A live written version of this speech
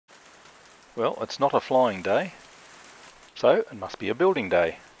Well, it's not a flying day, so it must be a building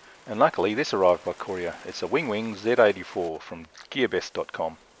day. And luckily this arrived by courier. It's a Wing Wing Z84 from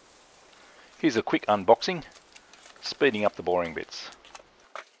Gearbest.com. Here's a quick unboxing, speeding up the boring bits.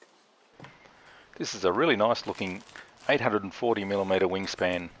 This is a really nice looking 840mm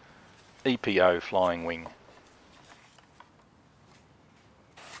wingspan EPO flying wing.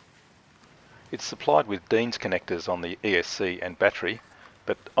 It's supplied with Dean's connectors on the ESC and battery,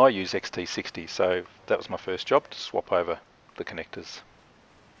 but I use XT60, so that was my first job, to swap over the connectors.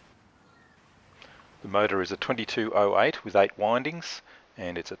 The motor is a 2208 with 8 windings,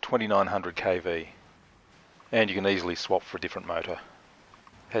 and it's a 2900 kV. And you can easily swap for a different motor.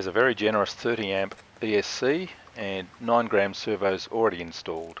 It has a very generous 30 amp ESC and 9 gram servos already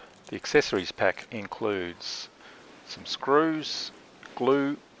installed. The accessories pack includes some screws,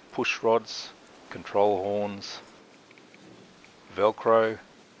 glue, push rods, control horns, Velcro,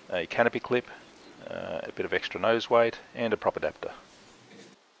 a canopy clip, a bit of extra nose weight, and a prop adapter.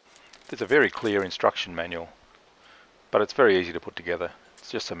 There's a very clear instruction manual, but it's very easy to put together.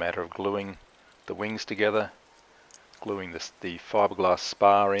 It's just a matter of gluing the wings together, gluing the fiberglass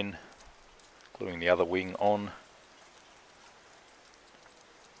spar in, gluing the other wing on,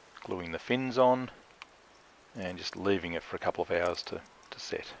 gluing the fins on, and just leaving it for a couple of hours to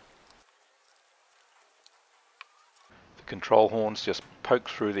set. The control horns just poke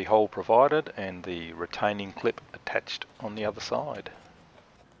through the hole provided and the retaining clip attached on the other side.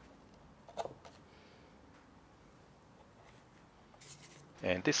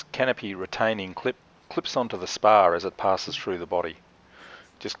 And this canopy retaining clip clips onto the spar as it passes through the body.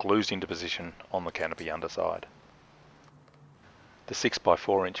 Just glues into position on the canopy underside. The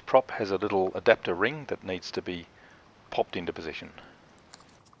 6x4 inch prop has a little adapter ring that needs to be popped into position.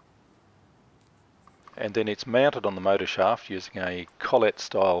 And then it's mounted on the motor shaft using a collet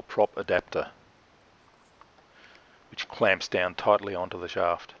style prop adapter, which clamps down tightly onto the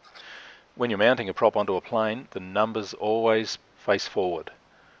shaft. When you're mounting a prop onto a plane, the numbers always face forward.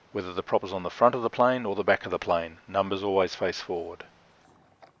 Whether the prop is on the front of the plane or the back of the plane, numbers always face forward.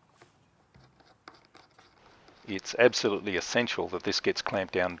 It's absolutely essential that this gets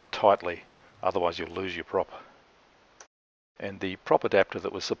clamped down tightly, otherwise you'll lose your prop. And the prop adapter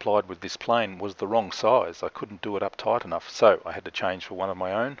that was supplied with this plane was the wrong size. I couldn't do it up tight enough, so I had to change for one of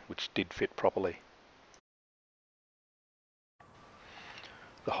my own, which did fit properly.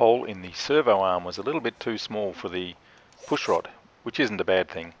 The hole in the servo arm was a little bit too small for the push rod, which isn't a bad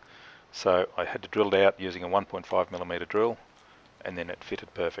thing. So I had to drill it out using a 1.5mm drill, and then it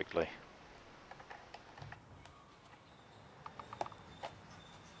fitted perfectly.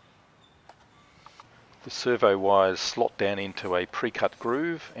 The servo wires slot down into a pre-cut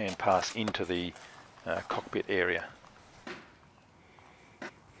groove and pass into the cockpit area.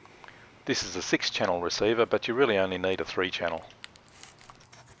 This is a 6-channel receiver, but you really only need a 3-channel.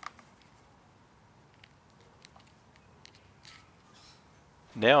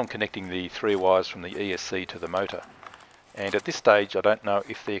 Now I'm connecting the 3 wires from the ESC to the motor, and at this stage I don't know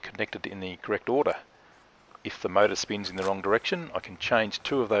if they're connected in the correct order. If the motor spins in the wrong direction, I can change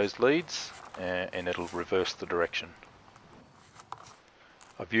 2 of those leads and it'll reverse the direction.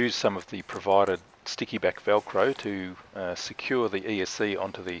 I've used some of the provided sticky back Velcro to secure the ESC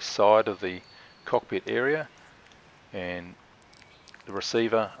onto the side of the cockpit area and the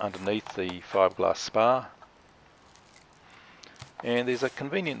receiver underneath the fiberglass spar. And there's a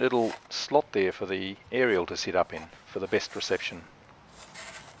convenient little slot there for the aerial to sit up in for the best reception.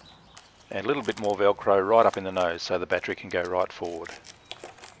 And a little bit more Velcro right up in the nose so the battery can go right forward.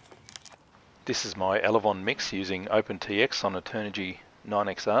 This is my Elevon mix using OpenTX on a Turnigy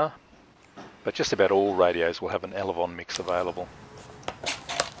 9XR, but just about all radios will have an Elevon mix available.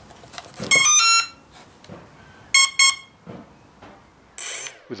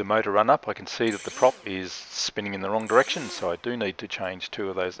 With the motor run up, I can see that the prop is spinning in the wrong direction, so I do need to change 2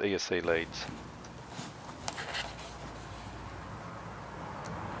 of those ESC leads.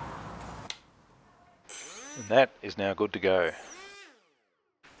 And that is now good to go.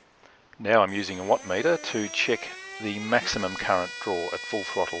 Now I'm using a wattmeter to check the maximum current draw at full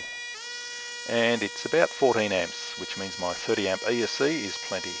throttle. And it's about 14 amps, which means my 30 amp ESC is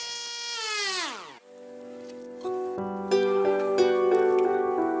plenty.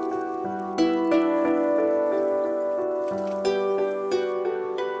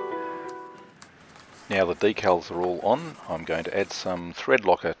 Now the decals are all on, I'm going to add some thread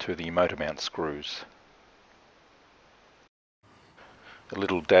locker to the motor mount screws. A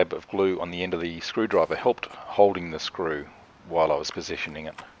little dab of glue on the end of the screwdriver helped holding the screw while I was positioning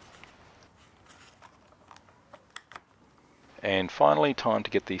it. And finally, time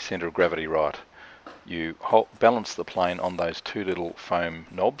to get the centre of gravity right. You balance the plane on those two little foam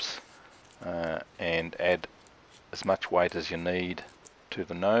knobs and add as much weight as you need to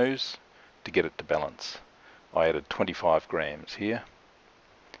the nose to get it to balance. I added 25 grams here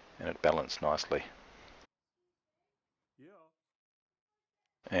and it balanced nicely.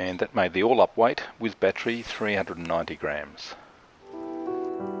 And that made the all-up weight with battery 390 grams.